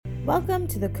Welcome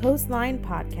to the Coastline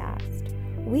Podcast.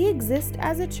 We exist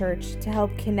as a church to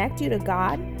help connect you to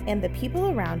God and the people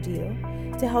around you,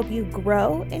 to help you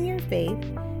grow in your faith,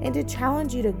 and to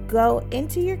challenge you to go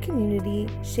into your community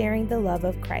sharing the love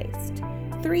of Christ.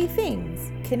 3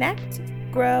 things: connect,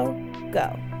 grow,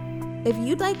 go. If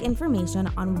you'd like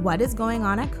information on what is going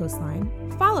on at Coastline,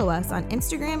 follow us on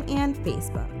Instagram and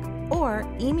Facebook, or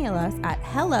email us at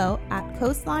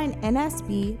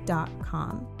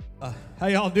hello@coastlinensb.com. How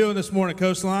y'all doing this morning,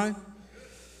 Coastline?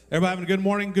 Everybody having a good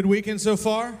morning, good weekend so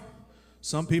far?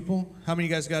 Some people. How many of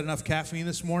you guys got enough caffeine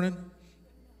this morning?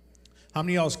 How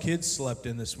many of y'all's kids slept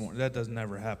in this morning? That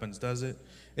never happens, does it?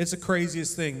 It's the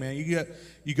craziest thing, man. You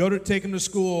go to take them to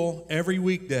school every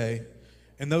weekday,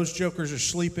 and those jokers are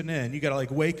sleeping in. You got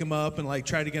to wake them up and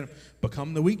try to get them.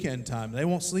 Become the weekend time. They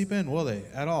won't sleep in, will they?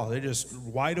 At all. They're just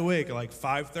wide awake at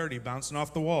 5:30, bouncing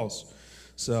off the walls.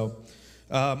 So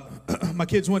my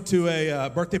kids went to a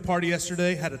birthday party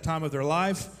yesterday, had a time of their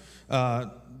life. Part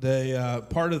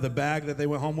of the bag that they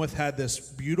went home with had this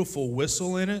beautiful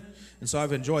whistle in it, and so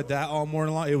I've enjoyed that all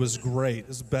morning long. It was great. It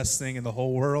was the best thing in the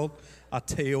whole world. I'll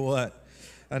tell you what,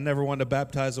 I never wanted to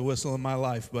baptize a whistle in my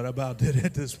life, but I about did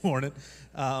it this morning.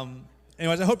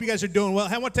 Anyways, I hope you guys are doing well.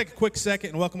 I want to take a quick second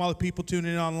and welcome all the people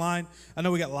tuning in online. I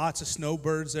know we got lots of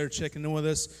snowbirds that are checking in with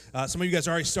us. Some of you guys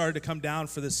already started to come down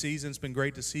for this season. It's been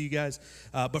great to see you guys.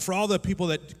 But for all the people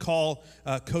that call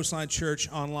Coastline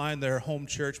Church online their home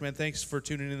church, man, thanks for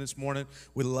tuning in this morning.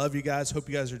 We love you guys. Hope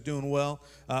you guys are doing well.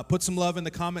 Put some love in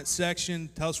the comment section.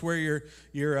 Tell us where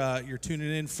you're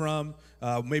tuning in from.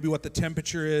 Maybe what the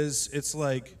temperature is. It's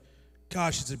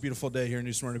gosh, it's a beautiful day here in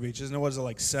New Smyrna Beach. Isn't it? Was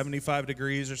it 75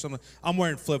 degrees or something? I'm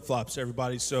wearing flip-flops,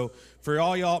 everybody. So for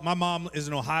all y'all, my mom is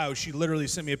in Ohio. She literally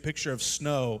sent me a picture of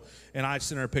snow, and I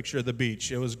sent her a picture of the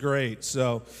beach. It was great.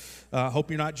 So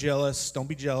hope you're not jealous. Don't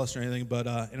be jealous or anything. But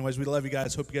anyways, we love you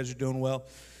guys. Hope you guys are doing well.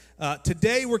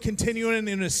 Today, we're continuing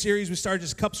in a series we started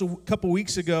just a couple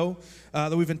weeks ago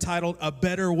that we've entitled A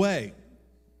Better Way.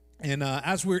 And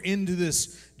as we're into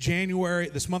this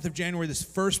month of January, this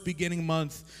first beginning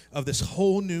month of this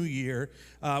whole new year,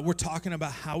 we're talking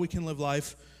about how we can live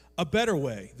life a better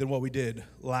way than what we did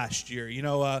last year. You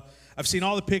know, I've seen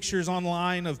all the pictures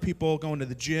online of people going to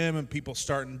the gym and people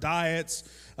starting diets.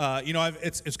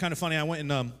 It's kind of funny. I went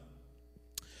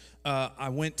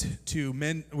to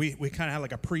men. We kind of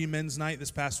had a pre-men's night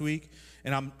this past week.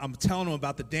 And I'm telling them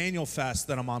about the Daniel fast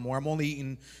that I'm on, where I'm only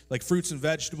eating fruits and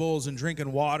vegetables and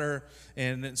drinking water.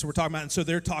 And so we're talking about, and so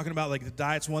they're talking about the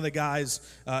diets. One of the guys,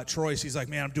 Troy, he's like,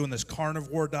 man, I'm doing this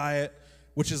carnivore diet,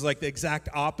 which is the exact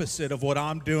opposite of what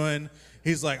I'm doing.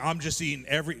 He's like, I'm just eating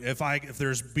if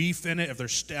there's beef in it, I'm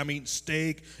eating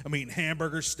steak, I'm eating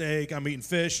hamburger steak, I'm eating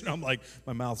fish. And I'm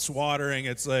my mouth's watering.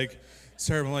 It's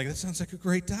terrible. That sounds like a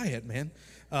great diet, man.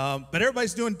 But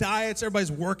everybody's doing diets,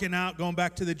 everybody's working out, going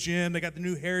back to the gym, they got the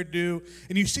new hairdo,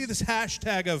 and you see this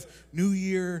hashtag of New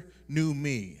Year, New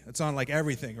Me. It's on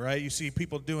everything, right? You see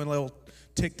people doing little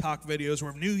TikTok videos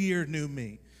where New Year, New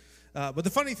Me. But the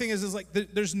funny thing is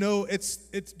there's no, it's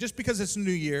just because it's a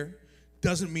new year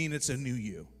doesn't mean it's a new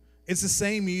you. It's the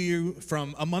same you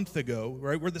from a month ago,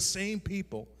 right? We're the same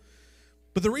people.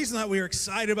 But the reason that we are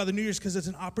excited about the New Year is because it's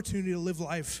an opportunity to live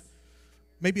life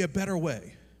maybe a better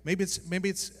way. Maybe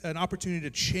it's an opportunity to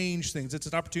change things. It's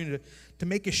an opportunity to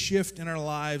make a shift in our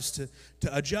lives,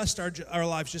 to adjust our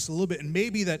lives just a little bit. And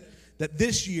maybe that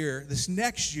this year, this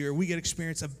next year, we get to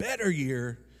experience a better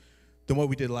year than what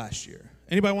we did last year.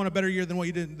 Anybody want a better year than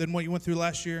what you went through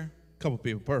last year? A couple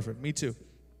people. Perfect. Me too.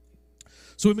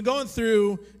 So we've been going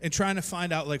through and trying to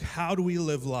find out how do we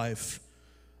live life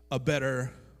a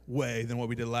better way than what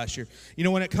we did last year. You know,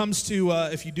 when it comes to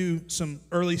if you do some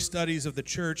early studies of the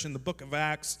church in the book of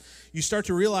Acts, you start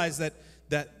to realize that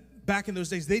back in those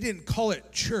days they didn't call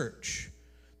it church.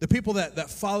 The people that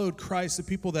followed Christ, the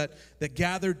people that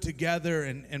gathered together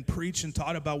and preached and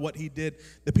taught about what he did,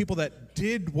 the people that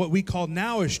did what we call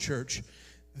now as church,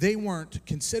 they weren't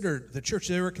considered the church.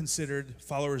 They were considered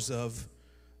followers of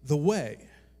the way.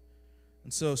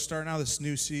 And so starting out this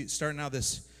new season,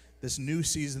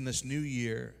 this new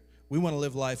year, we want to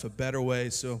live life a better way.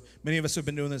 So many of us have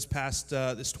been doing this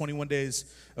 21 days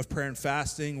of prayer and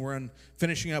fasting. We're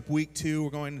finishing up week 2. We're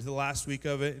going into the last week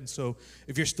of it. And so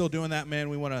if you're still doing that, man,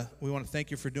 we want to thank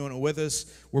you for doing it with us.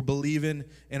 We're believing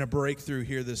in a breakthrough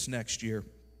here this next year,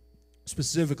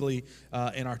 specifically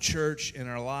in our church, in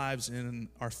our lives, and in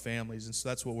our families. And so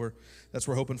that's what we're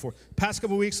hoping for. Past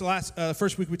couple of weeks,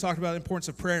 first week we talked about the importance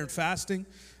of prayer and fasting.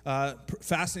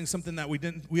 Fasting is something that we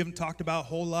haven't talked about a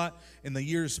whole lot in the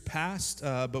years past,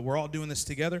 but we're all doing this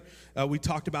together. We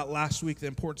talked about last week the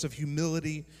importance of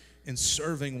humility, in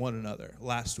serving one another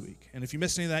last week. And if you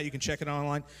missed any of that, you can check it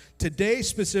online. Today,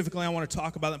 specifically, I want to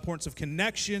talk about the importance of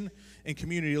connection and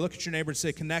community. Look at your neighbor and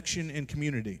say, connection and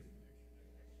community.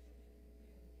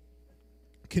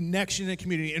 Connection and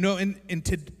community. You know,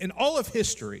 in all of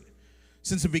history,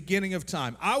 since the beginning of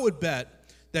time, I would bet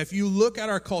that if you look at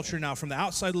our culture now from the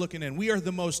outside looking in, we are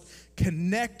the most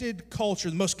connected culture,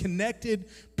 the most connected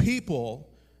people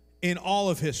in all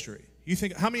of history. You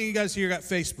think, how many of you guys here got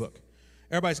Facebook?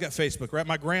 Everybody's got Facebook, right?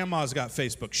 My grandma's got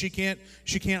Facebook. She can't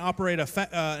operate an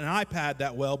iPad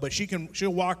that well, but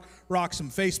she'll rock some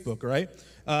Facebook, right?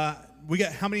 We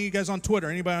got, how many of you guys on Twitter?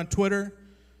 Anybody on Twitter?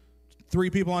 3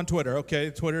 people on Twitter.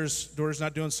 Okay, Twitter's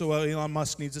not doing so well. Elon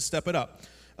Musk needs to step it up.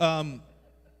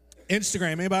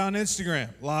 Instagram. Anybody on Instagram?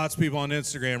 Lots of people on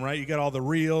Instagram, right? You got all the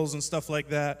reels and stuff like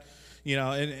that. You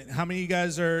know, and how many of you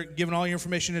guys are giving all your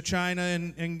information to China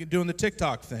and doing the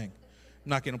TikTok thing? I'm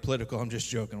not getting political. I'm just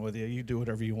joking with you. You do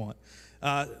whatever you want.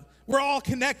 We're all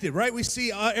connected, right? We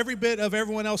see every bit of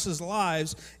everyone else's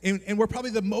lives, and we're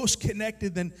probably the most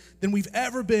connected than we've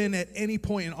ever been at any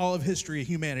point in all of history.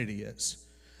 Humanity is.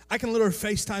 I can literally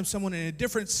FaceTime someone in a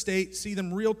different state, see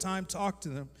them real time, talk to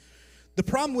them. The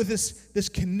problem with this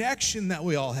connection that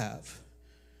we all have,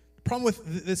 the problem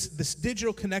with this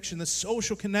digital connection, this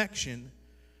social connection,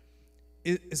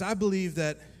 is I believe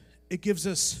that it gives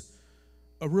us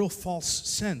a real false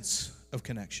sense of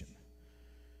connection.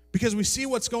 Because we see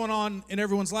what's going on in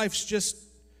everyone's lives,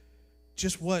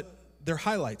 just what their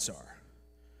highlights are,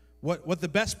 what the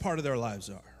best part of their lives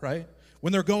are, right?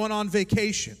 When they're going on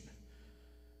vacation,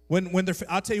 when they're,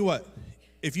 I'll tell you what,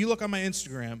 if you look on my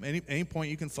Instagram, any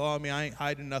point you can follow me, I ain't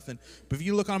hiding nothing, but if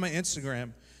you look on my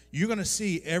Instagram, you're going to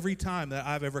see every time that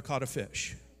I've ever caught a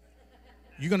fish.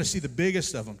 You're going to see the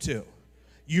biggest of them too.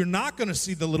 You're not going to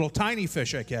see the little tiny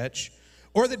fish I catch,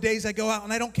 or the days I go out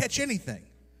and I don't catch anything.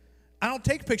 I don't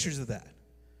take pictures of that.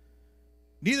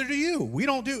 Neither do you. We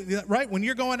don't do that, right? When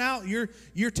you're going out,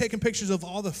 you're taking pictures of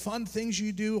all the fun things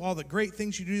you do, all the great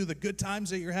things you do, the good times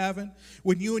that you're having.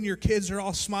 When you and your kids are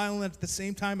all smiling at the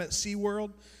same time at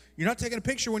SeaWorld, you're not taking a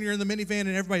picture when you're in the minivan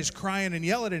and everybody's crying and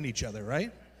yelling at each other,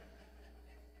 right?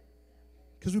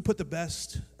 Because we put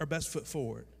our best foot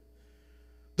forward.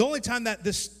 The only time that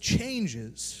this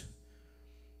changes,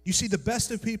 you see the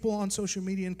best of people on social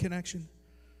media and connection,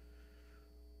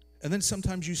 and then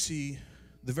sometimes you see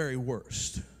the very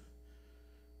worst.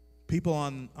 People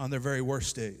on their very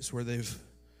worst days where they've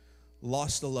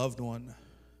lost a loved one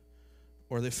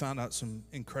or they found out some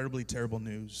incredibly terrible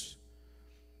news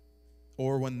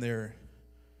or when they're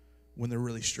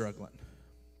really struggling.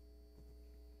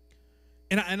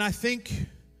 And I think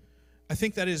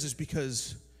that is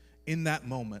because in that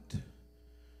moment,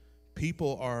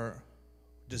 people are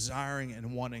desiring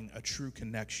and wanting a true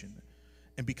connection.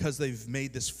 And because they've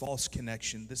made this false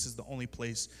connection, this is the only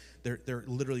place they're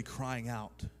literally crying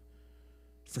out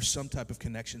for some type of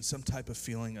connection, some type of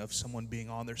feeling of someone being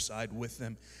on their side with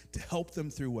them to help them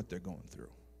through what they're going through.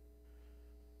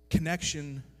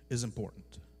 Connection is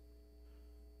important.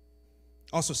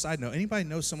 Also, side note, anybody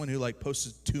know someone who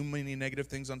posts too many negative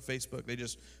things on Facebook? They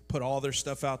just put all their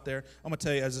stuff out there. I'm going to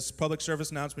tell you, as a public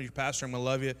service announcement, your pastor, I'm going to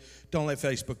love you. Don't let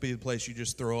Facebook be the place you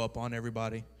just throw up on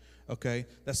everybody. Okay?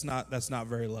 That's not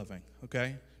very loving.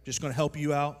 Okay? Just going to help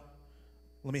you out.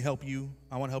 Let me help you.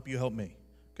 I want to help you help me.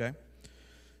 Okay?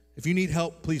 If you need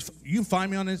help, please, you can find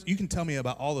me on this. You can tell me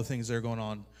about all the things that are going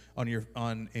on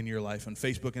in your life, on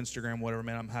Facebook, Instagram, whatever,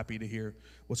 man. I'm happy to hear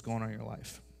what's going on in your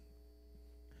life.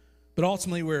 But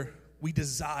ultimately, we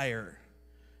desire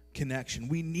connection.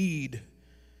 We need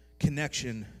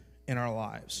connection in our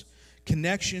lives.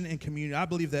 Connection and community. I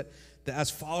believe that as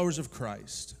followers of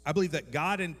Christ, I believe that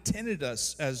God intended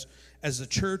us as a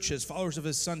church, as followers of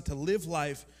His Son, to live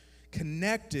life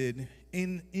connected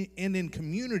in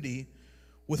community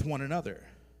with one another.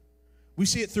 We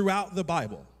see it throughout the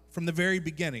Bible from the very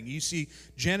beginning. You see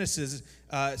Genesis,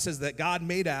 it says that God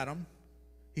made Adam.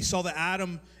 He saw that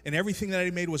Adam and everything that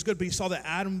He made was good, but He saw that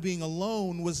Adam being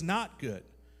alone was not good.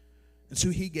 And so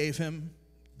He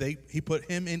put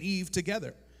him and Eve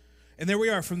together. And there we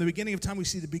are. From the beginning of time, we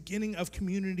see the beginning of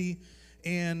community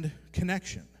and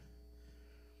connection.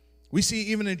 We see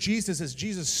even in Jesus, as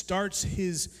Jesus starts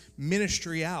His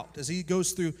ministry out, as He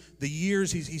goes through the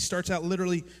years, he starts out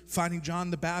literally finding John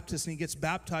the Baptist and he gets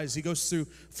baptized. He goes through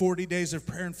 40 days of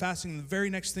prayer and fasting. And the very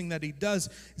next thing that He does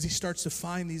is He starts to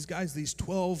find these guys, these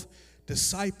 12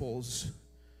 disciples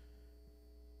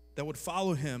that would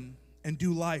follow Him and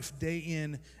do life day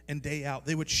in and day out.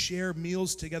 They would share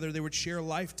meals together. They would share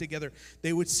life together.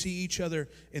 They would see each other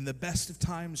in the best of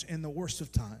times and the worst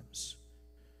of times.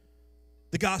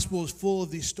 The gospel is full of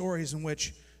these stories in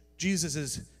which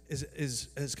Jesus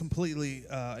is completely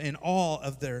in awe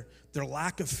of their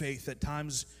lack of faith at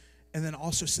times, and then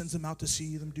also sends them out to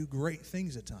see them do great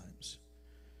things at times.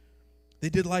 They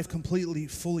did life completely,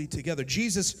 fully together.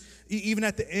 Jesus, even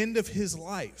at the end of his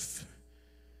life,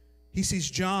 he sees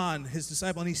John, his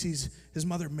disciple, and he sees his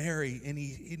mother Mary, and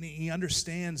he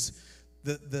understands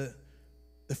the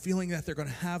feeling that they're going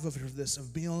to have of this,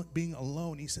 of being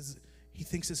alone. He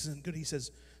thinks this isn't good. He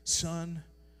says, "Son,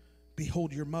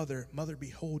 behold your mother. Mother,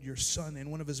 behold your son."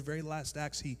 In one of his very last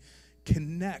acts, he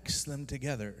connects them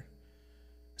together.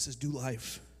 He says, "Do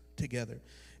life together."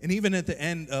 And even at the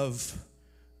end of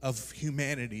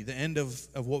humanity, the end of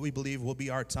what we believe will be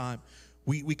our time,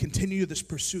 we continue this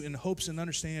pursuit in hopes and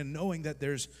understanding, knowing that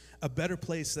there's a better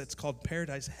place that's called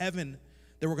paradise, heaven,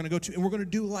 that we're going to go to, and we're going to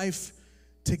do life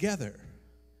together.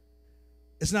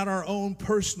 It's not our own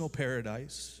personal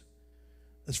paradise.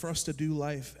 It's for us to do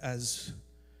life as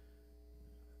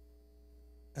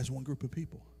one group of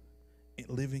people,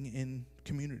 living in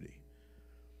community.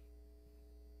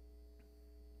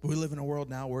 We live in a world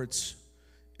now where it's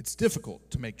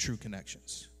difficult to make true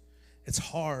connections. It's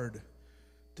hard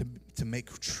to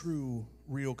make true,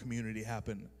 real community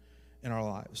happen in our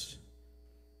lives.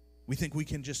 We think we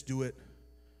can just do it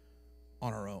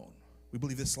on our own. We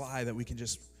believe this lie that we can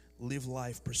just live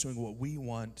life pursuing what we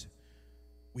want.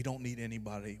 We don't need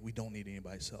anybody. We don't need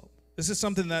anybody's help. This is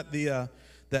something that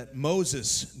that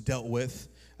Moses dealt with.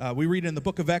 We read in the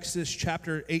book of Exodus,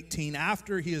 chapter 18,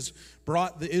 after he has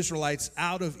brought the Israelites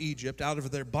out of Egypt, out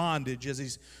of their bondage, as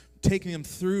he's taking them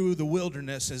through the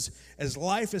wilderness, as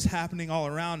life is happening all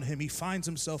around him, he finds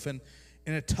himself in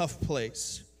a tough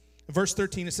place. In verse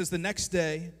 13, it says, "The next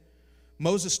day,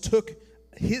 Moses took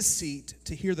his seat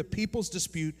to hear the people's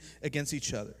dispute against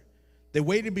each other. They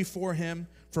waited before him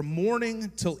from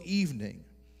morning till evening.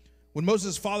 When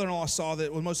Moses' father-in-law saw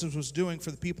that what Moses was doing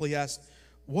for the people, he asked,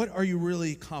 'What are you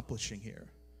really accomplishing here?'"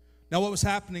 Now, what was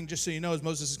happening, just so you know, as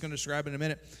Moses is going to describe in a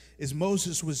minute, is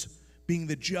Moses was being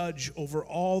the judge over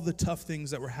all the tough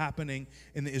things that were happening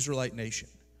in the Israelite nation.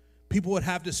 People would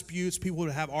have disputes, people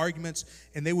would have arguments,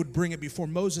 and they would bring it before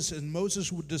Moses, and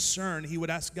Moses would discern. He would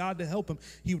ask God to help him.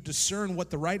 He would discern what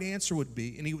the right answer would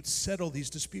be, and he would settle these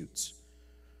disputes.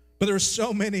 But there were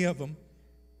so many of them.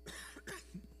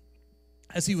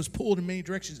 As he was pulled in many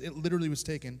directions, it literally was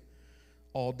taken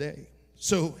all day.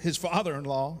 So his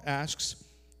father-in-law asks,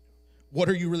 "What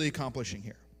are you really accomplishing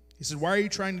here?" He said, "Why are you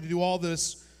trying to do all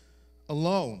this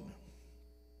alone?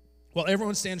 While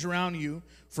everyone stands around you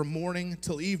from morning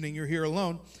till evening, you're here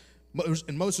alone."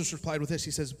 And Moses replied with this.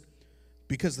 He says,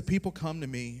 "Because the people come to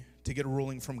me to get a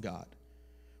ruling from God.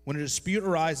 When a dispute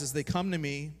arises, they come to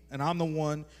me, and I'm the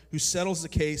one who settles the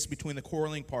case between the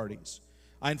quarreling parties.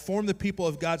 I inform the people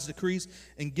of God's decrees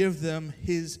and give them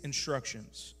his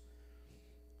instructions."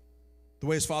 The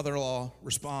way his father-in-law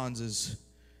responds is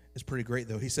pretty great,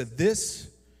 though. He said, "This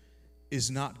is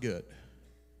not good.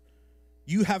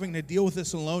 You having to deal with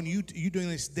this alone, you doing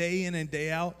this day in and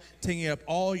day out, taking up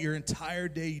all your entire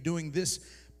day, you doing this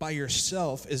by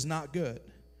yourself is not good."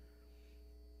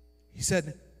 He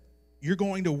said, "You're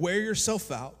going to wear yourself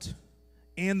out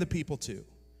and the people too.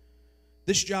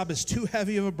 This job is too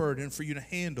heavy of a burden for you to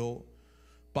handle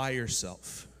by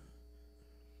yourself."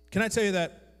 Can I tell you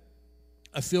that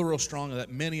I feel real strongly that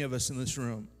many of us in this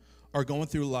room are going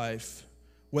through life,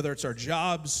 whether it's our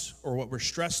jobs or what we're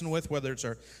stressing with, whether it's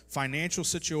our financial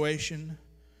situation,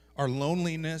 our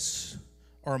loneliness,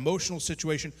 our emotional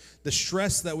situation, the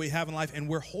stress that we have in life, and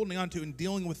we're holding on to and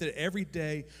dealing with it every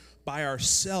day by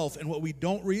ourselves. And what we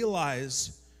don't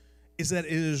realize is that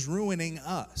it is ruining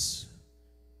us.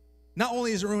 Not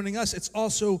only is it ruining us, it's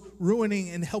also ruining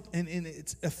and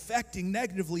it's affecting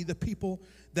negatively the people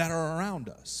that are around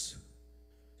us.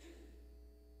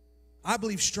 I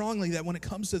believe strongly that when it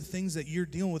comes to the things that you're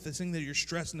dealing with, the thing that you're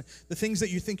stressing, the things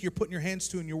that you think you're putting your hands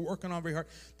to and you're working on very hard,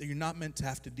 that you're not meant to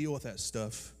have to deal with that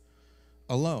stuff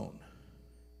alone.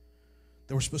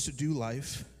 That we're supposed to do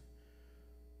life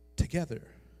together.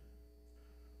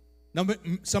 Now,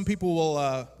 some people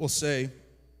will say,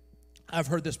 I've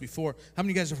heard this before. How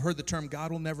many of you guys have heard the term,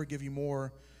 God will never give you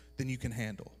more than you can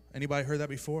handle? Anybody heard that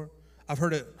before? I've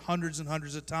heard it hundreds and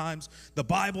hundreds of times. The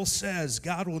Bible says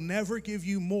God will never give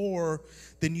you more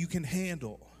than you can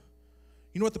handle.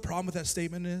 You know what the problem with that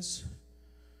statement is?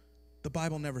 The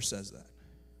Bible never says that.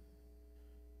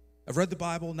 I've read the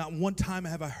Bible. Not one time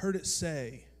have I heard it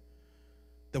say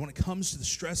that when it comes to the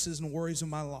stresses and worries of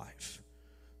my life,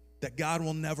 that God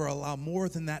will never allow more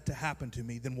than that to happen to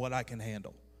me than what I can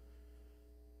handle.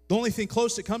 The only thing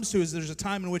close it comes to is there's a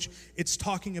time in which it's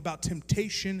talking about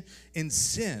temptation and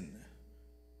sin.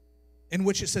 in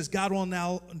which it says God will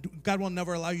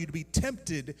never allow you to be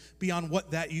tempted beyond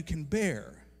what that you can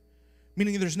bear.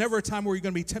 Meaning there's never a time where you're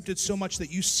going to be tempted so much that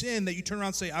you sin, that you turn around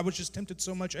and say, I was just tempted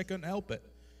so much I couldn't help it.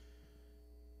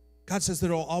 God says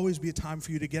there will always be a time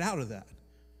for you to get out of that.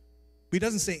 But he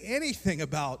doesn't say anything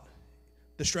about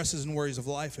the stresses and worries of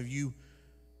life, of you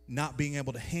not being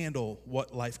able to handle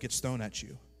what life gets thrown at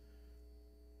you.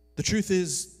 The truth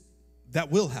is that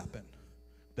will happen.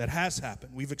 That has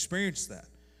happened. We've experienced that.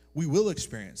 We will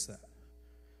experience that.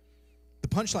 The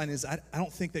punchline is, I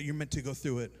don't think that you're meant to go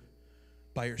through it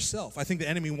by yourself. I think the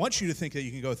enemy wants you to think that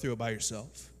you can go through it by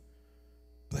yourself.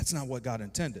 But that's not what God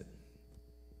intended.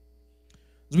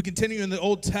 As we continue in the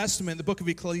Old Testament, the book of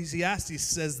Ecclesiastes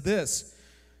says this.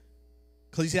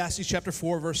 Ecclesiastes chapter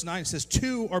 4, verse 9 says,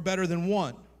 2 are better than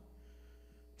 1,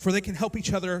 for they can help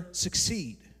each other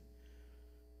succeed.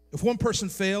 If one person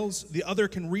fails, the other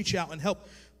can reach out and help.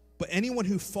 But anyone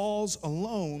who falls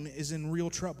alone is in real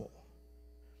trouble.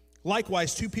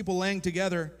 Likewise, 2 people laying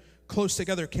together, close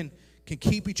together, can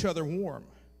keep each other warm.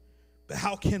 But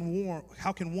how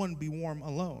can one be warm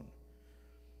alone?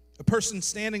 A person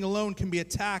standing alone can be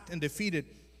attacked and defeated,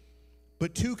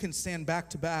 but 2 can stand back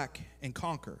to back and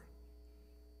conquer.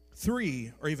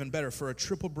 3 are even better, for a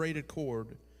triple braided cord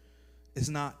is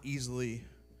not easily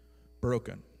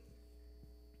broken.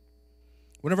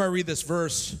 Whenever I read this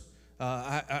verse,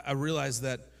 I realize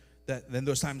that in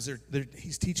those times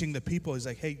he's teaching the people, he's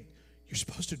like, hey, you're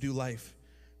supposed to do life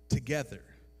together.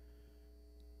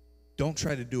 Don't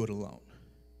try to do it alone.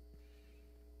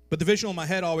 But the visual in my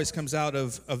head always comes out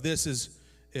of this is,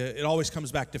 it always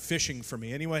comes back to fishing for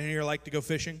me. Anyone here like to go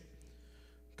fishing?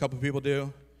 A couple people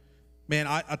do. Man,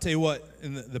 I'll tell you what,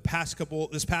 in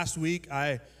this past week,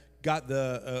 I got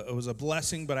it was a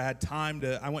blessing, but I had time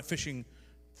I went fishing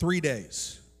 3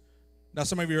 days. Now,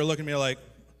 some of you are looking at me like,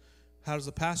 how does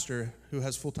the pastor who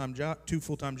has 2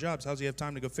 full-time jobs, how does he have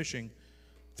time to go fishing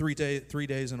 3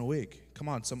 days in a week? Come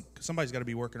on, somebody's got to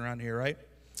be working around here, right?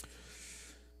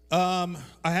 I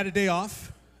had a day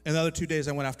off, and the other 2 days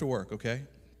I went after work, okay?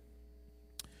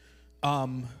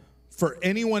 For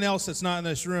anyone else that's not in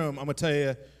this room, I'm going to tell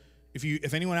you,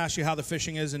 if anyone asks you how the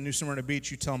fishing is in New Smyrna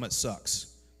Beach, you tell them it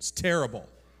sucks. It's terrible.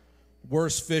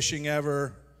 Worst fishing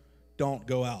ever. Don't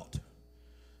go out.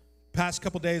 Past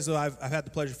couple days, though, I've had the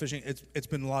pleasure of fishing. It's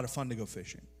been a lot of fun to go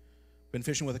fishing. Been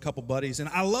fishing with a couple buddies, and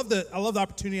I love the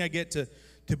opportunity I get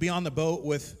to be on the boat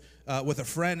with a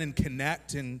friend and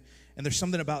connect, and there's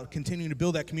something about continuing to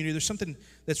build that community. There's something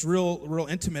that's real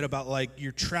intimate about, like,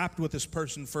 you're trapped with this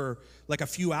person for like a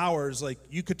few hours. Like,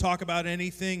 you could talk about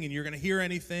anything, and you're going to hear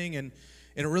anything, and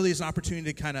it really is an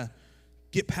opportunity to kind of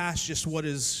get past just what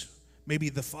is maybe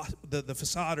the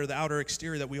facade or the outer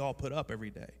exterior that we all put up every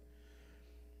day.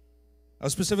 I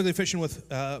was specifically fishing with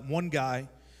one guy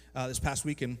this past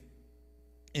weekend,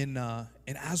 and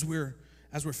as we're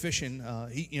fishing,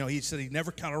 he said he'd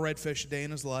never caught a redfish a day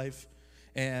in his life,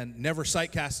 and never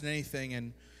sight casted anything,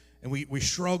 and we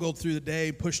struggled through the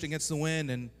day, pushed against the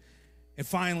wind, and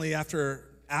finally, after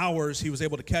hours, he was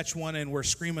able to catch one, and we're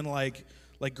screaming like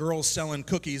girls selling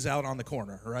cookies out on the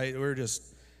corner, right? It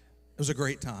was a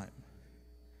great time.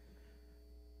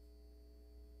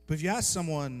 But if you ask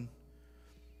someone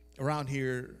around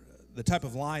here the type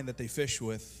of line that they fish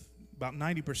with, about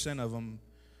 90% of them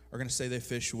are going to say they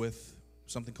fish with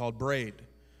something called braid.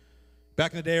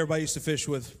 Back in the day, everybody used to fish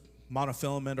with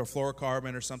monofilament or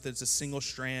fluorocarbon or something. It's a single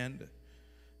strand,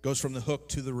 goes from the hook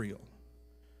to the reel.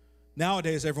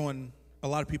 Nowadays, a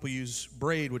lot of people use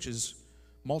braid, which is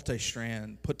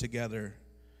multi-strand, put together,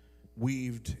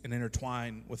 weaved and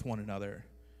intertwined with one another.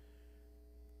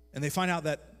 And they find out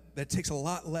that it takes a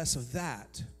lot less of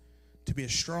that to be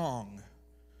as strong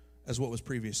as what was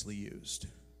previously used.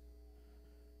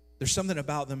 There's something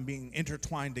about them being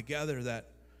intertwined together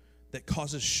that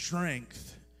causes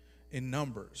strength in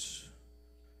numbers.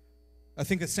 I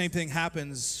think the same thing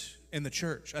happens in the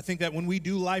church. I think that when we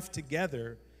do life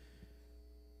together,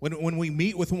 when we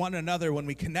meet with one another, when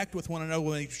we connect with one another,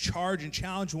 when we charge and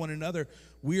challenge one another,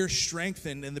 we are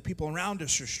strengthened and the people around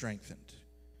us are strengthened.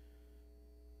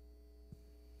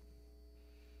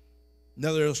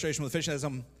 Another illustration with fishing, as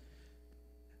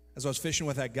I was fishing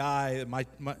with that guy,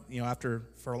 after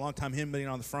for a long time him being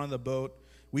on the front of the boat,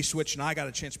 we switched and I got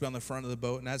a chance to be on the front of the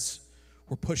boat. And as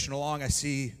we're pushing along, I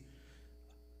see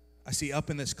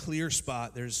up in this clear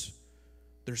spot, there's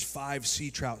 5 sea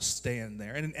trout staying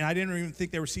there. And I didn't even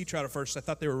think they were sea trout at first. I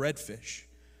thought they were redfish.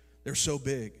 They're so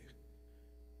big.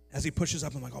 As he pushes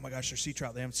up, I'm like, oh my gosh, they're sea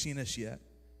trout. They haven't seen us yet.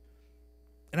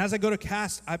 And as I go to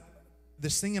cast,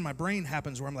 this thing in my brain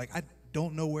happens where I'm like, I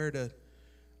don't know where to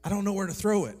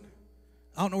throw it.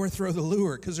 I don't know where to throw the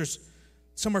lure because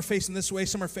Some are facing this way,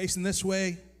 some are facing this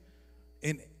way.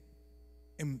 And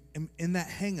in that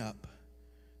hang up,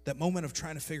 that moment of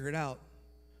trying to figure it out,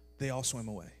 they all swim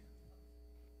away.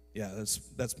 Yeah,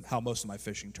 that's how most of my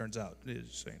fishing turns out, so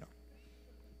you know.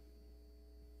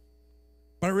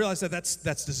 But I realize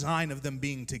that's design of them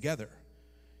being together.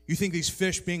 You think these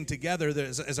fish being together,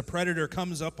 as a predator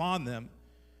comes up on them,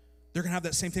 they're going to have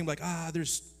that same thing like,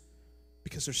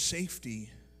 because there's safety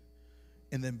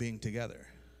in them being together.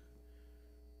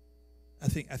 I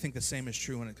think the same is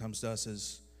true when it comes to us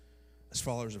as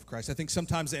followers of Christ. I think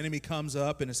sometimes the enemy comes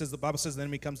up, and the Bible says the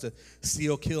enemy comes to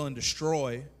steal, kill, and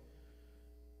destroy.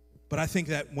 But I think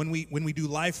that when we do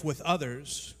life with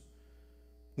others,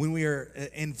 when we are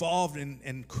involved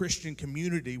in Christian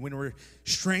community, when we're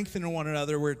strengthening one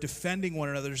another, we're defending one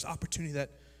another, there's opportunity that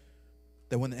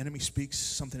when the enemy speaks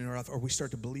something in our life, or we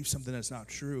start to believe something that's not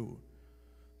true,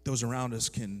 those around us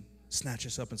can snatch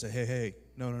us up and say, hey,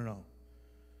 no.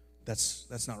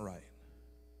 That's not right.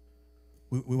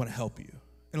 We want to help you.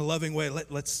 In a loving way,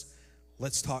 let's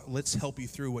talk, let's help you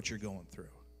through what you're going through.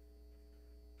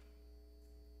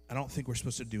 I don't think we're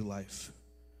supposed to do life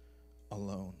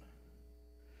alone.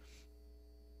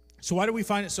 So why do we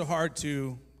find it so hard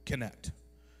to connect?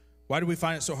 Why do we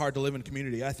find it so hard to live in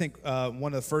community? I think one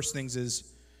of the first things is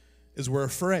we're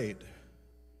afraid.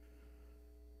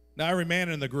 Now every man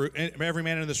in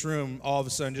this room all of a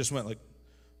sudden just went like,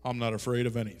 I'm not afraid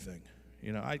of anything.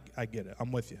 You know, I get it.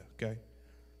 I'm with you, okay?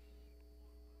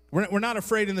 We're not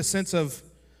afraid in the sense of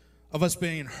us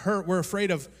being hurt. We're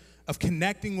afraid of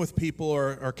connecting with people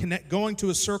or going to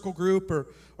a circle group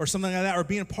or something like that, or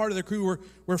being a part of the crew.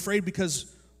 We're afraid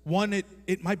because, one,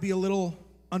 it might be a little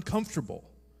uncomfortable.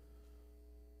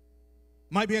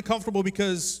 Might be uncomfortable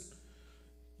because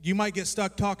you might get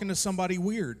stuck talking to somebody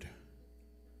weird.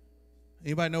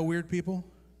 Anybody know weird people?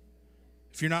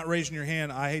 If you're not raising your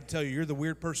hand, I hate to tell you, you're the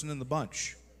weird person in the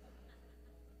bunch.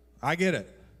 I get it.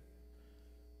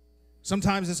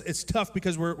 Sometimes it's tough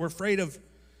because we're afraid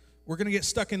we're going to get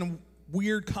stuck in a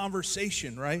weird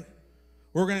conversation, right?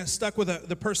 We're going to get stuck with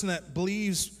the person that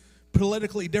believes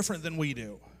politically different than we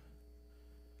do.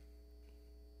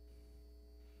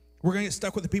 We're going to get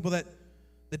stuck with the people that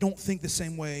don't think the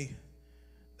same way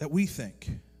that we think.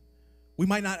 We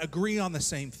might not agree on the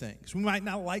same things. We might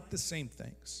not like the same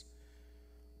things.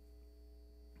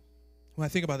 When I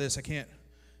think about this, I can't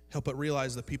help but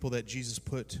realize the people that Jesus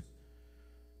put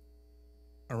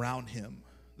around him,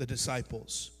 the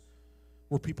disciples,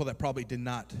 were people that probably did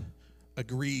not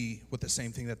agree with the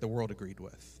same thing that the world agreed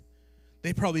with.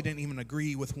 They probably didn't even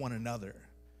agree with one another.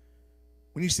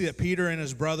 When you see that Peter and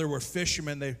his brother were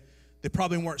fishermen, they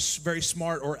probably weren't very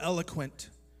smart or eloquent.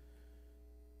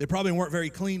 They probably weren't very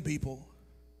clean people.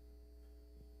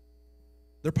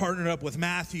 They're partnered up with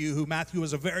Matthew, Matthew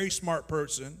was a very smart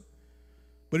person,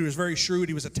 but he was very shrewd.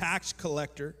 He was a tax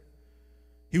collector.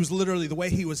 He was literally, the way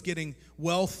he was getting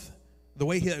wealth, the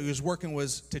way he was working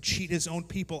was to cheat his own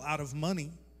people out of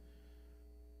money.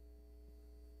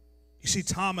 You see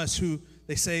Thomas, who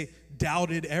they say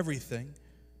doubted everything.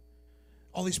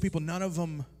 All these people, none of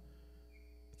them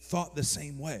thought the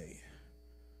same way.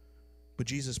 But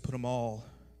Jesus put them all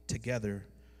together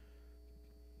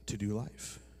to do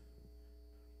life.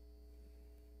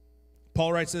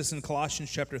 Paul writes this in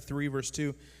Colossians chapter 3, verse 2.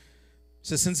 It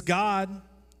says, since God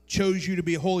chose you to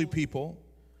be a holy people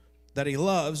that he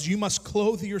loves, you must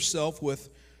clothe yourself with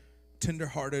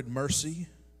tender-hearted mercy,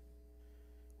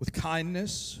 with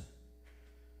kindness,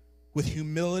 with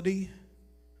humility,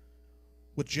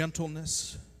 with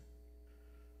gentleness,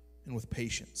 and with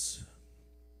patience.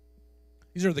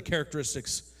 These are the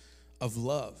characteristics of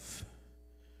love.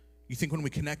 You think when we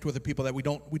connect with the people that we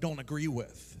don't agree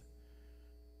with,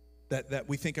 that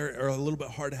we think are a little bit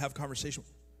hard to have conversation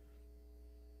with,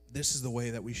 this is the way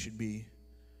that we should be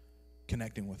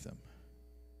connecting with them.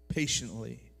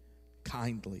 Patiently,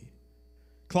 kindly.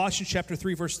 Colossians chapter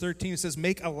 3, verse 13 says,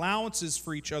 make allowances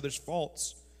for each other's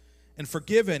faults and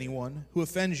forgive anyone who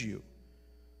offends you.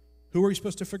 Who are you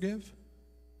supposed to forgive?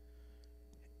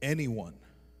 Anyone.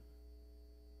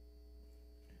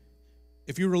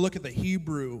 If you were to look at the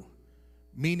Hebrew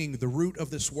meaning, the root of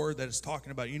this word that it's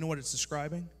talking about, you know what it's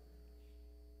describing?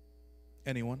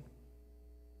 Anyone.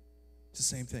 It's the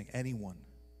same thing. Anyone.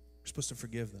 You're supposed to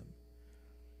forgive them.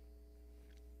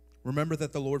 Remember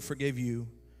that the Lord forgave you,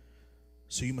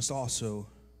 so you must also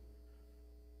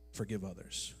forgive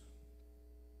others.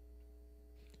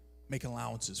 Make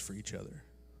allowances for each other.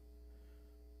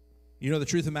 You know, the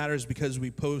truth of the matter is, because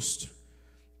we post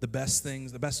the best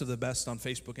things, the best of the best on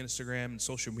Facebook, Instagram, and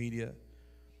social media,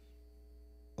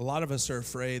 a lot of us are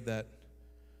afraid that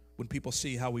when people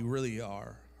see how we really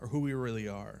are or who we really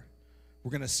are,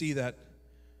 we're going to see that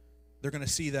they're going to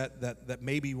see that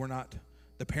maybe we're not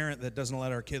the parent that doesn't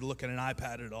let our kid look at an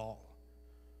iPad at all.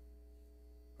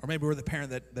 Or maybe we're the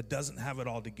parent that doesn't have it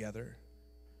all together.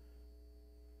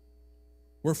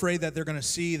 We're afraid that they're going to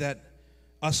see that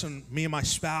me and my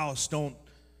spouse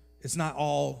it's not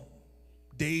all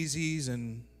daisies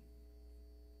and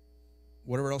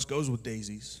whatever else goes with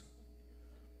daisies.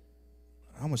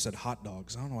 I almost said hot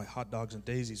dogs. I don't know why hot dogs and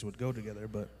daisies would go together,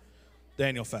 but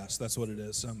Daniel fast, that's what it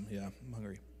is. I'm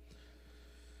hungry.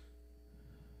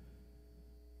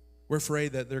 We're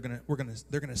afraid that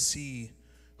they're gonna see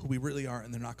who we really are,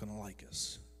 and they're not gonna like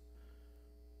us.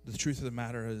 The truth of the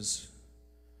matter is,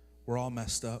 we're all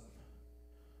messed up.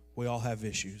 We all have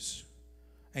issues.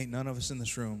 Ain't none of us in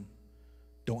this room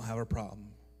don't have a problem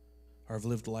or have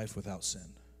lived life without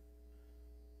sin.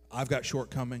 I've got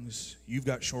shortcomings. You've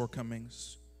got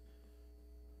shortcomings.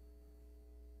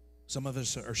 Some of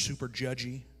us are super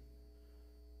judgy.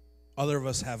 Other of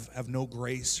us have no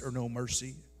grace or no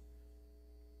mercy.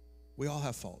 We all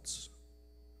have faults.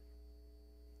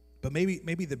 But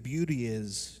maybe the beauty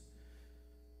is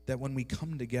that when we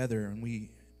come together and we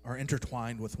are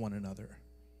intertwined with one another,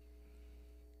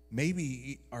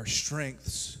 maybe our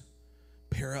strengths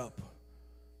pair up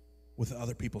with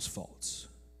other people's faults.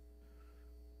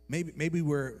 Maybe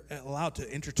we're allowed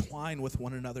to intertwine with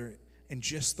one another in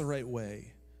just the right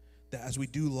way, that as we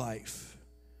do life,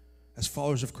 as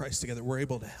followers of Christ together, we're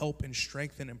able to help and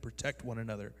strengthen and protect one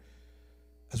another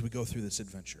as we go through this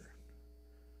adventure.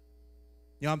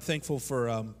 You know, I'm thankful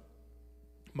for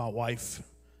my wife.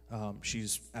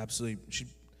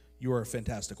 You are a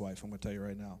fantastic wife, I'm going to tell you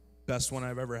right now. Best one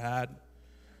I've ever had.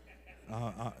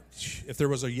 If there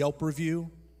was a Yelp review,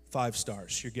 5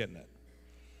 stars. You're getting it.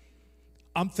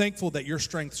 I'm thankful that your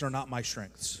strengths are not my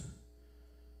strengths.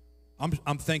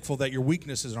 I'm thankful that your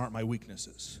weaknesses aren't my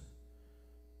weaknesses.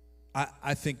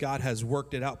 I think God has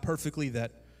worked it out perfectly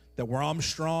that where I'm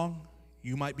strong,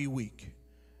 you might be weak.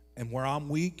 And where I'm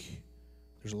weak,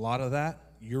 there's a lot of that,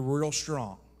 you're real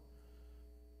strong.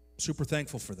 Super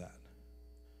thankful for that.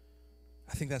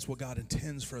 I think that's what God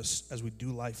intends for us as we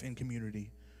do life in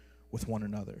community with one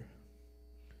another.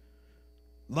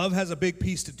 Love has a big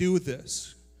piece to do with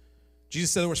this.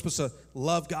 Jesus said that we're supposed to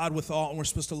love God with all, and we're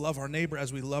supposed to love our neighbor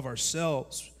as we love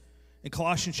ourselves. In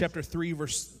Colossians chapter 3,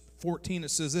 verse 14,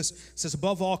 it says this. It says,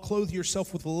 above all, clothe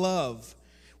yourself with love,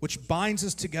 which binds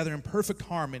us together in perfect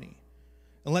harmony.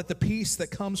 And let the peace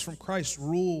that comes from Christ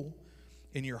rule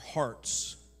in your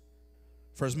hearts.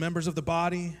 For as members of the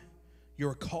body, you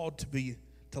are called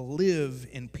to live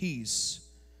in peace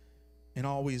and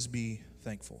always be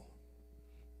thankful.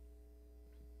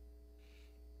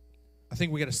 I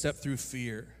think we got to step through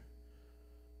fear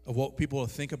of what people will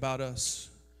think about us,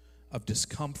 of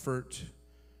discomfort,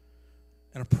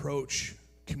 and approach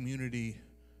community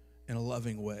in a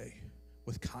loving way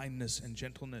with kindness and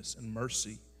gentleness and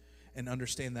mercy, and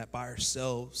understand that by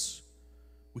ourselves,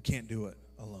 we can't do it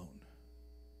alone.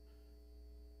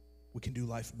 We can do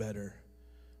life better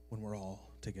when we're all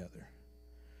together.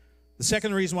 The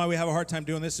second reason why we have a hard time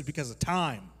doing this is because of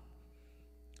time.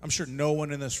 I'm sure no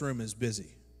one in this room is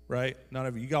busy, right? None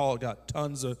of you. You all got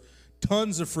tons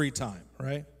of free time,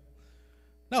 right?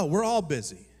 No, we're all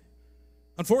busy.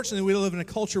 Unfortunately, we live in a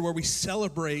culture where we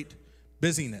celebrate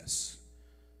busyness.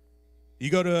 You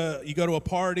go to a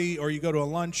party or you go to a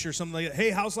lunch or something like that.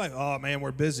 Hey, how's life? Oh, man,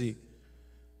 we're busy.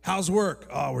 How's work?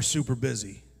 Oh, we're super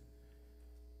busy.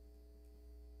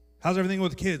 How's everything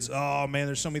with the kids? Oh, man,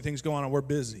 there's so many things going on. We're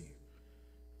busy.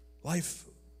 Life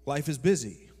is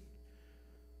busy.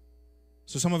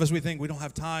 So some of us, we think we don't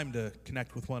have time to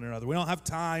connect with one another. We don't have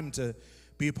time to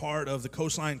be a part of the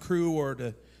Coastline crew or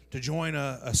to join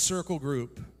a circle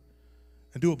group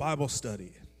and do a Bible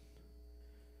study.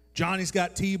 Johnny's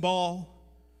got t-ball,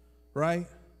 right?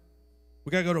 We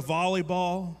got to go to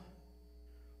volleyball.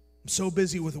 I'm so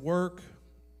busy with work.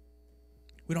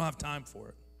 We don't have time for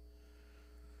it.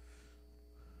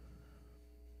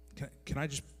 Can I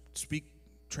just speak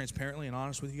transparently and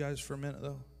honest with you guys for a minute,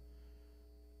 though?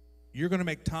 You're going to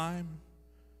make time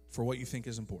for what you think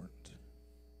is important.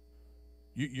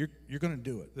 You're going to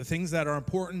do it. The things that are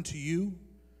important to you,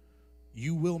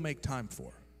 you will make time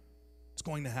for. It's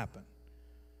going to happen.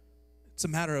 It's a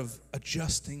matter of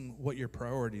adjusting what your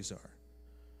priorities are.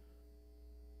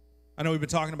 I know we've been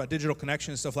talking about digital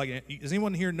connection and stuff like that. Does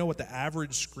anyone here know what the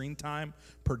average screen time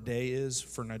per day is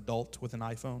for an adult with an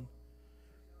iPhone?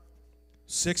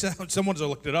 6 hours. Someone's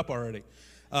looked it up already.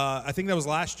 I think that was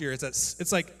last year. It's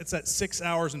at 6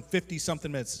 hours and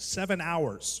 50-something minutes. 7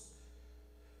 hours.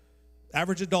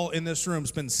 Average adult in this room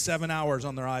spends 7 hours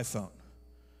on their iPhone.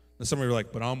 And some of you are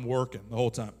like, but I'm working the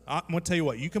whole time. I'm going to tell you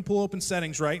what, you can pull open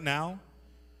settings right now,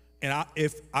 and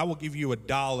if I will give you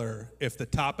 $1 if the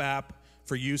top app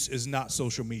for use is not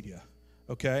social media,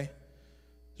 okay?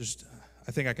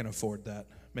 I think I can afford that,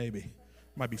 maybe.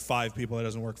 Might be 5 people that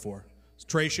doesn't work for.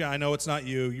 Tracia, I know it's not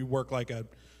you. You work like I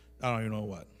don't even know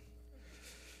what.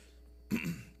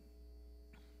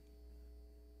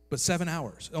 But 7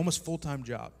 hours, almost full-time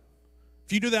job.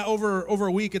 If you do that over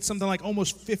a week, it's something like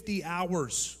almost 50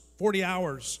 hours, 40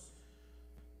 hours.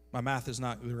 My math is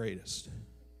not the greatest.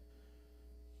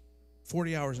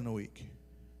 40 hours in a week.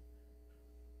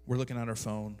 We're looking at our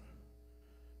phone,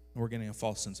 and we're getting a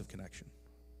false sense of connection.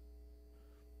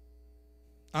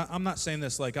 I'm not saying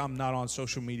this like I'm not on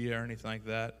social media or anything like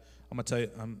that. I'm gonna tell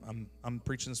you, I'm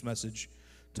preaching this message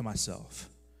to myself.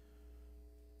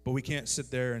 But we can't sit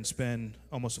there and spend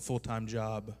almost a full-time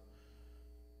job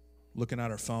looking at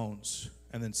our phones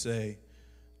and then say,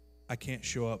 I can't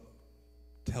show up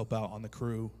to help out on the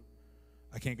crew.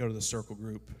 I can't go to the circle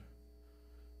group.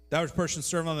 The average person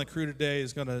serving on the crew today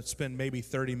is going to spend maybe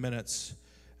 30 minutes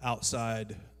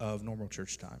outside of normal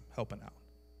church time helping out.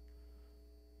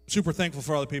 Super thankful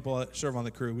for all the people that serve on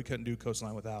the crew. We couldn't do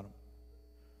Coastline without them.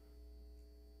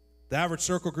 The average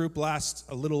circle group lasts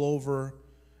a little over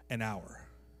an hour.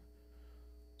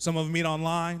 Some of them meet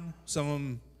online, some of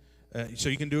them, so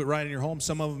you can do it right in your home.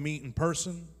 Some of them meet in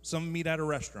person, some of them meet at a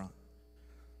restaurant.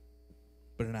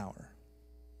 But an hour.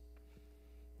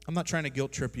 I'm not trying to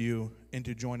guilt trip you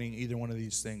into joining either one of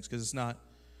these things, because it's not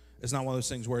one of those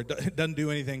things where it doesn't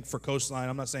do anything for Coastline.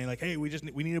 I'm not saying like, hey, we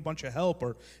need a bunch of help,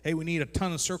 or hey, we need a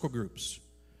ton of circle groups.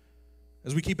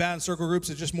 As we keep adding circle groups,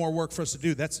 it's just more work for us to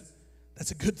do. That's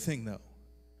a good thing, though,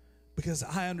 because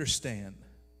I understand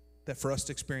that for us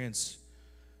to experience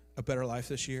a better life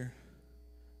this year,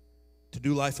 to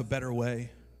do life a better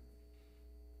way,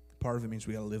 part of it means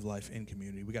we got to live life in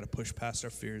community. We got to push past our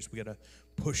fears. We got to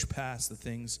push past the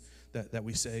things that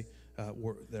we say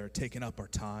that are taking up our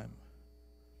time.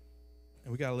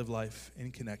 And we got to live life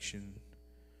in connection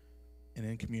and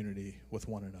in community with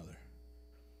one another.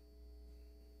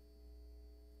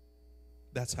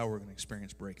 That's how we're going to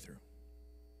experience breakthrough.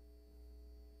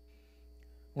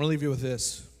 I want to leave you with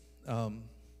this.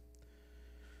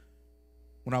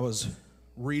 When I was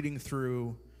reading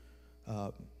through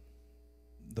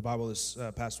the Bible this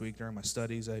past week during my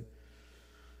studies, I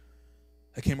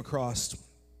came across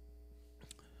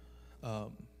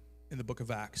in the book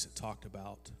of Acts, it talked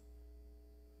about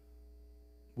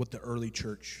what the early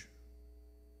church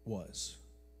was,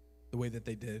 the way that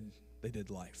they did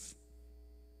life.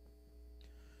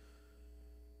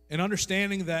 And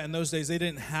understanding that in those days they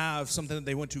didn't have something that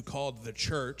they went to called the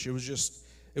church. It was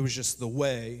just the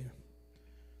way.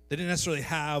 They didn't necessarily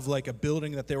have like a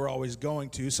building that they were always going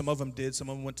to. Some of them did. Some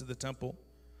of them went to the temple.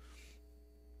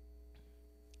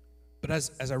 But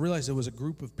as I realized it was a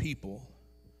group of people,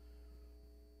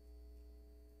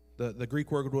 the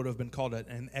Greek word would have been called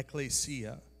an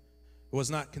ecclesia. It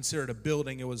was not considered a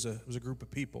building. It was a group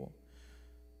of people.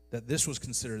 That this was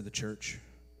considered the church.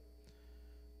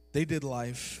 They did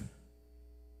life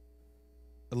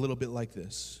a little bit like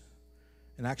this.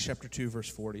 In Acts chapter 2, verse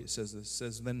 40, it says this. It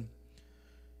says, then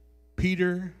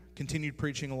Peter continued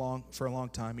preaching for a long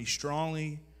time. He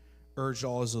strongly urged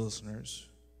all his listeners,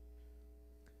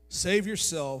 save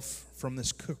yourself from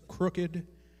this crooked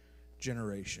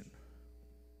generation.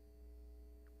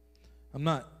 I'm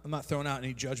not throwing out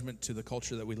any judgment to the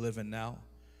culture that we live in now,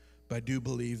 but I do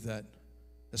believe that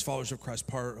as followers of Christ,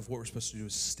 part of what we're supposed to do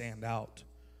is stand out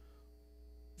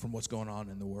from what's going on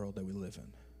in the world that we live in.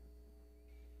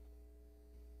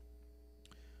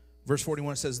 Verse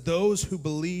 41 says, those who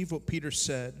believed what Peter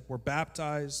said were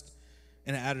baptized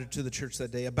and added to the church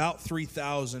that day, about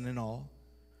 3,000 in all.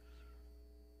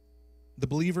 The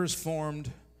believers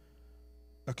formed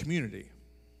a community.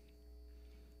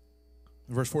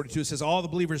 In verse 42 it says, all the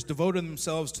believers devoted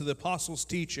themselves to the apostles'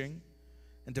 teaching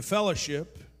and to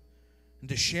fellowship and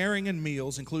to sharing in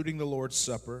meals, including the Lord's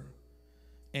Supper,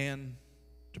 and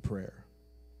to prayer.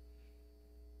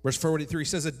 Verse 43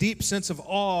 says, a deep sense of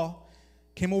awe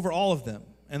came over all of them,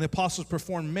 and the apostles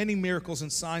performed many miracles and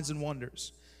signs and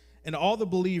wonders. And all the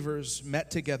believers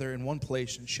met together in one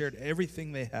place and shared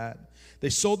everything they had. They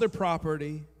sold their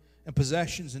property and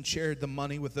possessions and shared the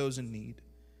money with those in need.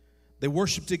 They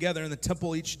worshiped together in the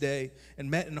temple each day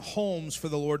and met in homes for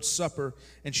the Lord's Supper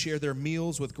and shared their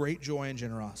meals with great joy and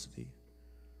generosity,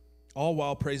 all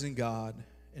while praising God,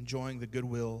 enjoying the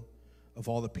goodwill of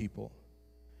all the people.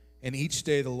 And each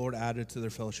day the Lord added to their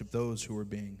fellowship those who were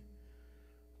being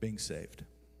saved.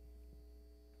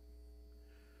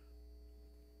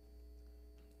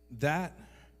 That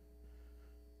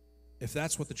if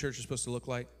that's what the church is supposed to look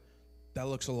like, that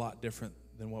looks a lot different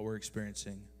than what we're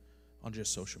experiencing on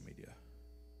just social media.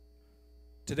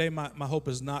 Today, my hope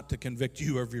is not to convict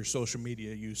you of your social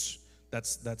media use.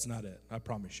 That's not it, I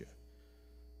promise you.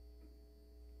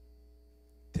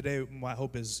 Today, my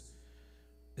hope is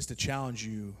to challenge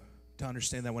you to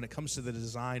understand that when it comes to the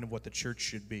design of what the church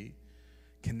should be,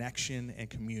 connection and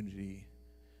community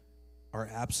are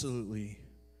absolutely,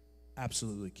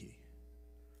 absolutely key.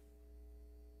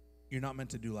 You're not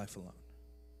meant to do life alone.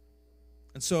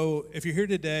 And so if you're here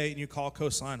today and you call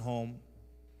Coastline home,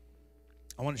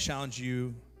 I want to challenge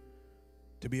you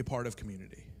to be a part of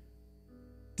community,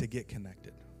 to get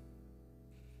connected.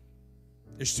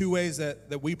 There's two ways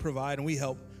that we provide and we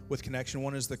help with connection.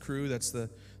 One is the crew. That's the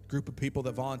group of people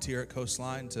that volunteer at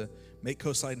Coastline to make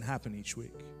Coastline happen each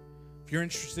week. If you're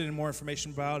interested in more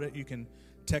information about it, you can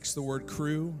text the word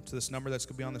crew to this number that's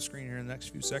going to be on the screen here in the next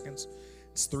few seconds.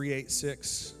 It's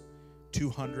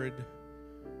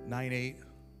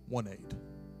 386-200-9818.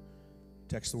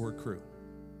 Text the word crew.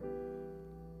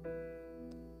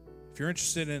 If you're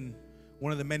interested in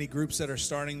one of the many groups that are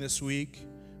starting this week,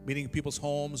 meeting in people's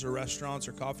homes or restaurants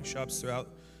or coffee shops throughout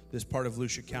this part of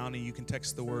Volusia County, you can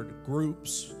text the word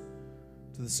groups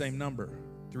to the same number,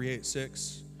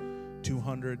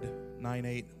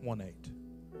 386-200-9818.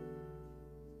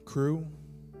 Crew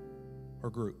or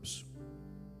groups.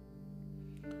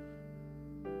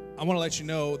 I want to let you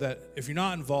know that if you're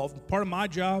not involved, part of my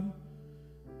job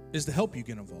is to help you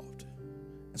get involved.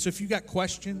 And so if you got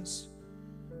questions,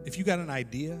 if you got an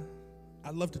idea,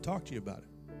 I'd love to talk to you about it.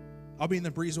 I'll be in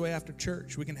the breezeway after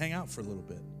church. We can hang out for a little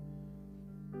bit.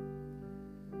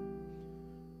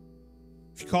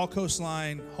 If you call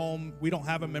Coastline home, we don't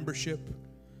have a membership.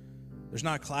 There's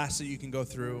not a class that you can go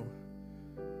through.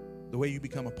 The way you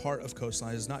become a part of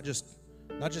Coastline is not just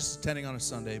attending on a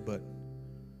Sunday, but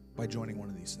by joining one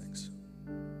of these things.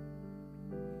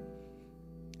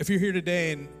 If you're here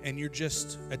today and you're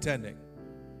just attending,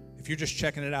 if you're just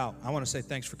checking it out, I want to say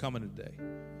thanks for coming today.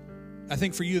 I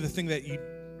think for you, the thing that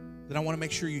I want to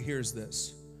make sure you hear is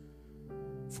this.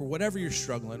 For whatever you're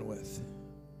struggling with,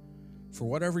 for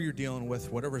whatever you're dealing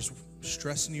with, whatever's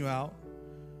stressing you out,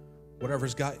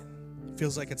 whatever's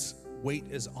feels like its weight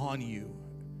is on you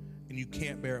and you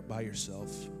can't bear it by yourself,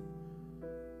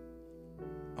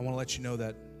 I want to let you know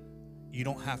that you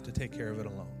don't have to take care of it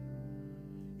alone.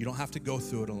 You don't have to go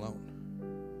through it alone.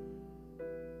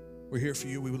 We're here for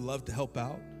you. We would love to help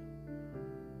out.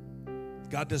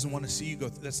 God doesn't want to see you go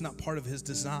through. That's not part of his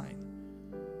design.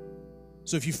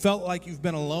 So if you felt like you've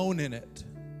been alone in it,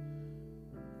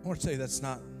 I want to tell you that's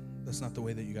not the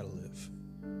way that you got to live.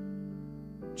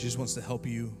 Jesus wants to help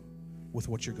you with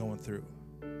what you're going through.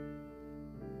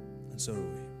 And so do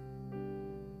we.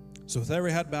 So with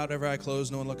every head bowed, every eye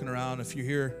closed, no one looking around, if you're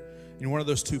here and you're one of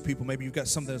those two people, maybe you've got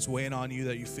something that's weighing on you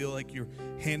that you feel like you're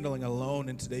handling alone,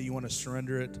 and today you want to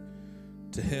surrender it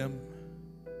to him,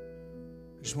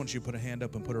 I just want you to put a hand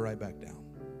up and put it right back down.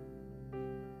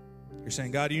 You're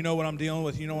saying, God, you know what I'm dealing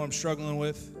with. You know what I'm struggling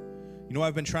with. You know what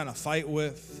I've been trying to fight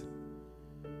with.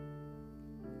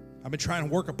 I've been trying to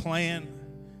work a plan,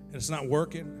 and it's not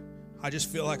working. I just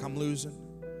feel like I'm losing.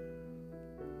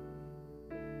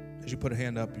 As you put a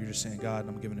hand up, you're just saying, God,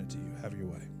 I'm giving it to you. Have your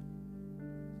way.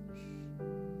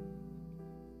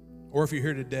 Or if you're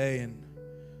here today and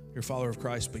you're a follower of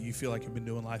Christ, but you feel like you've been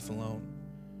doing life alone,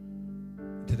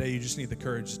 today you just need the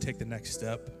courage to take the next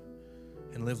step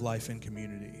and live life in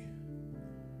community.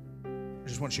 I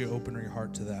just want you to open your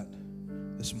heart to that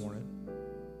this morning.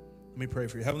 Let me pray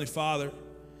for you. Heavenly Father,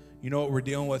 you know what we're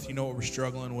dealing with. You know what we're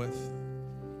struggling with.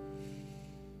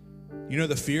 You know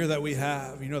the fear that we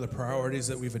have. You know the priorities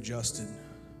that we've adjusted.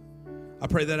 I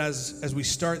pray that as we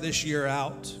start this year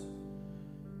out,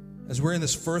 as we're in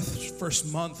this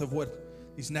first month of what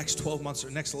these next 12 months or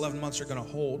next 11 months are going to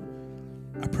hold,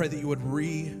 I pray that you would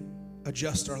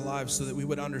readjust our lives so that we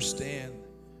would understand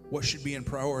what should be in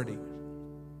priority.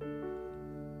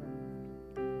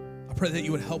 I pray that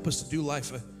you would help us to do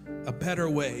life a better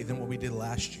way than what we did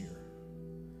last year.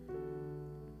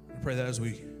 I pray that as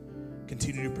we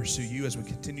continue to pursue you, as we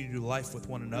continue to do life with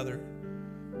one another,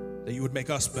 that you would make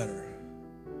us better.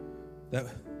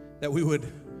 That we would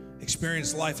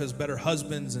experience life as better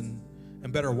husbands and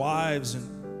better wives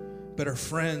and better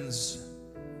friends,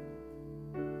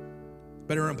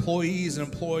 better employees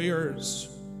and employers,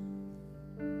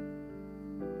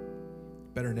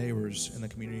 better neighbors in the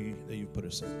community that you've put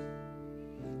us in.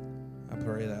 I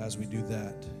pray that as we do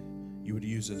that, you would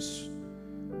use us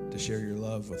to share your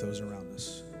love with those around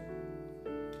us,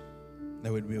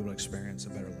 that we'd be able to experience a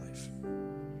better life.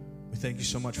 We thank you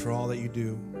so much for all that you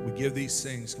do. We give these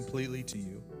things completely to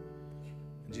you.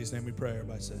 In Jesus' name we pray,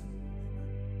 everybody said.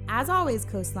 As always,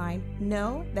 Coastline,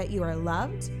 know that you are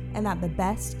loved and that the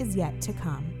best is yet to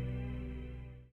come.